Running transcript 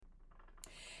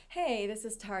Hey, this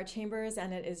is Tara Chambers,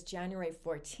 and it is January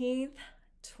 14th,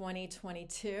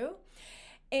 2022.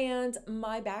 And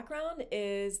my background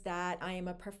is that I am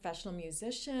a professional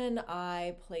musician.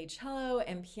 I play cello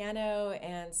and piano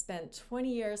and spent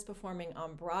 20 years performing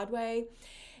on Broadway.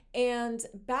 And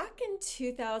back in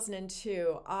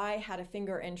 2002, I had a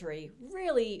finger injury,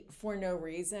 really for no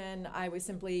reason. I was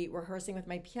simply rehearsing with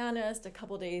my pianist a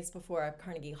couple days before a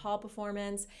Carnegie Hall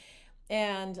performance,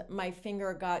 and my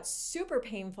finger got super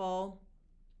painful.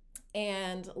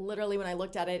 And literally, when I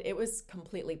looked at it, it was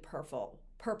completely purple,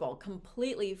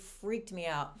 completely freaked me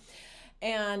out.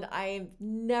 And I've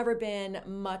never been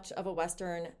much of a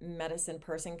Western medicine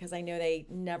person because I know they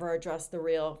never address the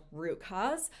real root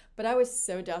cause. But I was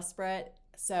so desperate.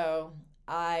 So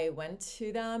I went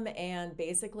to them, and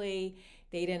basically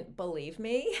they didn't believe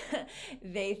me.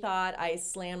 They thought I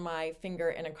slammed my finger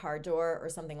in a car door or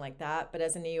something like that. But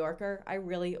as a New Yorker, I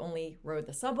really only rode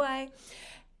the subway.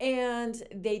 And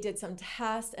they did some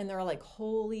tests, and they're like,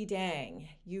 holy dang,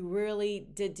 you really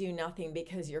did do nothing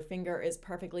because your finger is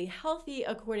perfectly healthy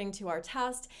according to our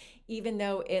test, even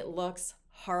though it looks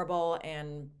horrible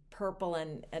and purple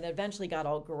and eventually got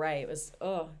all gray. It was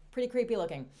pretty creepy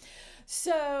looking.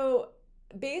 So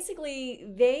basically,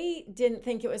 they didn't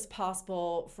think it was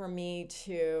possible for me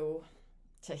to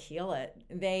heal it.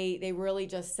 They really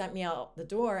just sent me out the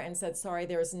door and said, sorry,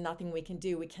 there's nothing we can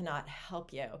do. We cannot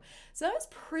help you. So that was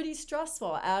pretty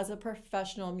stressful as a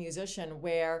professional musician,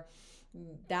 where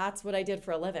that's what I did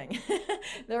for a living.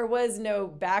 There was no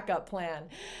backup plan.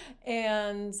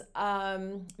 And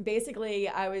basically,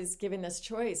 I was given this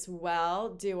choice.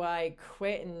 Well, do I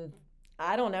quit and,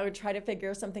 I don't know, try to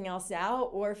figure something else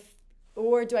out, or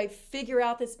do I figure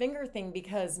out this finger thing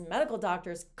because medical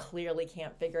doctors clearly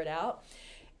can't figure it out?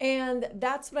 And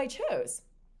that's what I chose.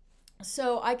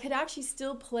 So I could actually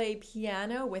still play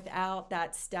piano without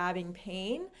that stabbing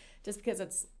pain, just because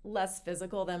it's less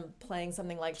physical than playing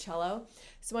something like cello.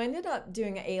 So I ended up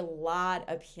doing a lot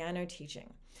of piano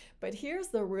teaching. But here's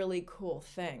the really cool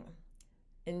thing.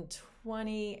 In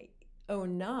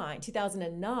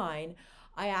 2009,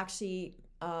 I actually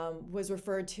was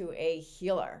referred to a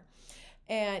healer.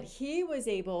 And he was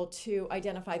able to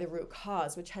identify the root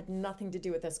cause, which had nothing to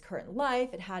do with this current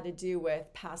life. It had to do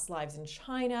with past lives in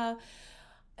China.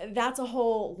 That's a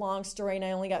whole long story, and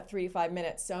I only got 3 to 5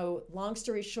 minutes. So long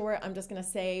story short, I'm just going to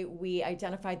say we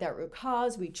identified that root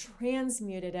cause, we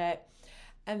transmuted it,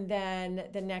 and then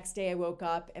the next day I woke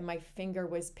up and my finger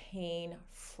was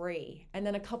pain-free. And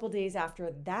then a couple days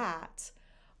after that,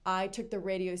 I took the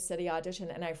Radio City audition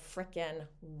and I frickin'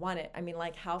 won it. I mean,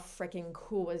 like, how frickin'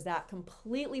 cool was that?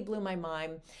 Completely blew my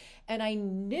mind. And I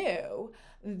knew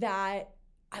that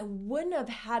I wouldn't have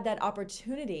had that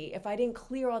opportunity if I didn't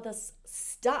clear all this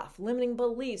stuff, limiting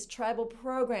beliefs, tribal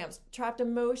programs, trapped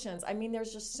emotions. I mean,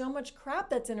 there's just so much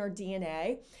crap that's in our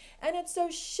DNA, and it's so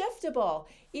shiftable.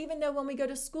 Even though when we go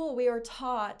to school, we are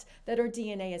taught that our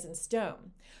DNA is in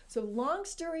stone. So long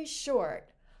story short,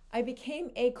 I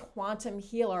became a quantum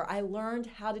healer. I learned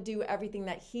how to do everything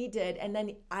that he did, and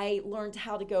then I learned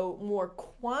how to go more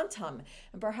quantum,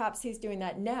 and perhaps he's doing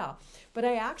that now. But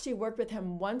I actually worked with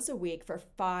him once a week for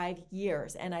 5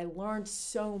 years, and I learned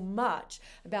so much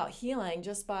about healing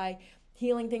just by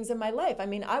healing things in my life. I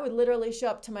mean, I would literally show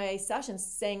up to my sessions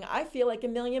saying, I feel like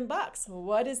 $1,000,000.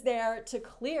 What is there to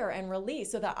clear and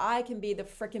release so that I can be the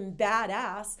freaking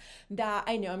badass that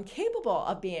I know I'm capable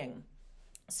of being?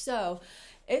 So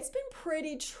it's been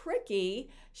pretty tricky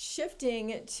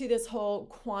shifting to this whole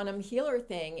quantum healer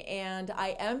thing. And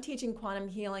I am teaching quantum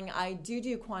healing. I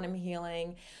do quantum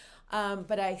healing.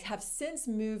 But I have since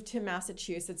moved to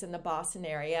Massachusetts in the Boston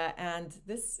area. And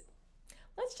let's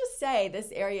just say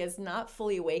this area is not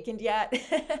fully awakened yet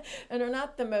and are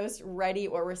not the most ready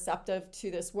or receptive to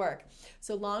this work.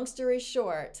 So long story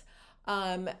short,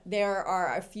 there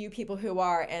are a few people who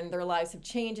are, and their lives have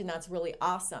changed, and that's really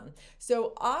awesome.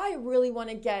 So I really want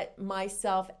to get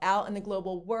myself out in the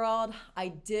global world. I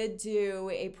did do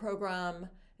a program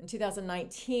in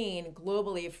 2019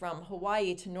 globally from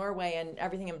Hawaii to Norway and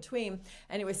everything in between,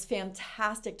 and it was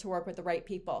fantastic to work with the right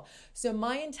people. So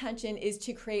my intention is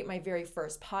to create my very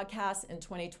first podcast in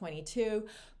 2022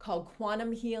 called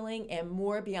Quantum Healing and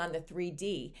More Beyond the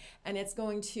 3D, and it's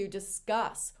going to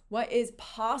discuss what is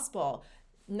possible,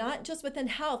 not just within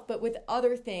health, but with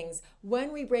other things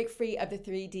when we break free of the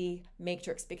 3D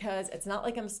matrix, because it's not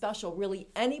like I'm special. Really,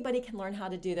 anybody can learn how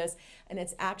to do this, and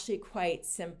it's actually quite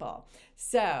simple.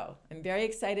 So I'm very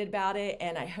excited about it,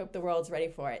 and I hope the world's ready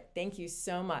for it. Thank you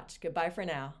so much. Goodbye for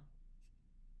now.